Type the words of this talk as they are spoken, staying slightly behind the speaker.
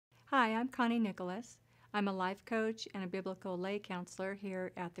Hi, I'm Connie Nicolaus. I'm a life coach and a biblical lay counselor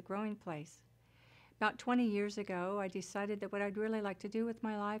here at the Growing Place. About 20 years ago, I decided that what I'd really like to do with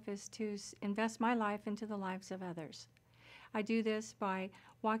my life is to invest my life into the lives of others. I do this by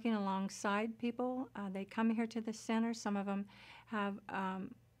walking alongside people. They come here to the center. Some of them have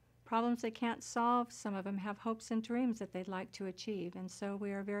problems they can't solve. Some of them have hopes and dreams that they'd like to achieve. And so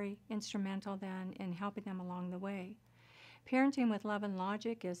we are very instrumental then in helping them along the way. Parenting with Love and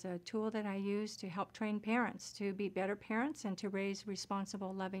Logic is a tool that I use to help train parents to be better parents and to raise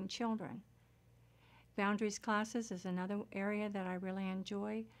responsible, loving children. Boundaries classes is another area that I really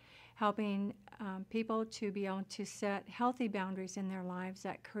enjoy, helping people to be able to set healthy boundaries in their lives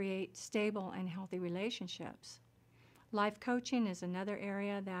that create stable and healthy relationships. Life coaching is another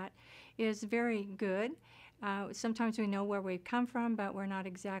area that is very good. Sometimes we know where we've come from, but we're not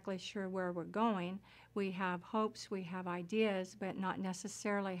exactly sure where we're going. We have hopes, we have ideas, but not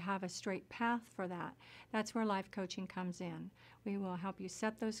necessarily have a straight path for that. That's where life coaching comes in. We will help you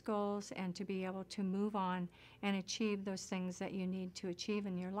set those goals and to be able to move on and achieve those things that you need to achieve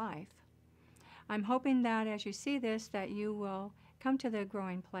in your life. I'm hoping that as you see this, that you will come to the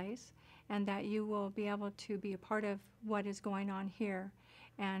Growing Place and that you will be able to be a part of what is going on here,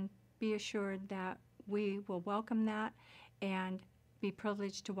 and be assured that we will welcome that and be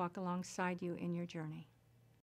privileged to walk alongside you in your journey.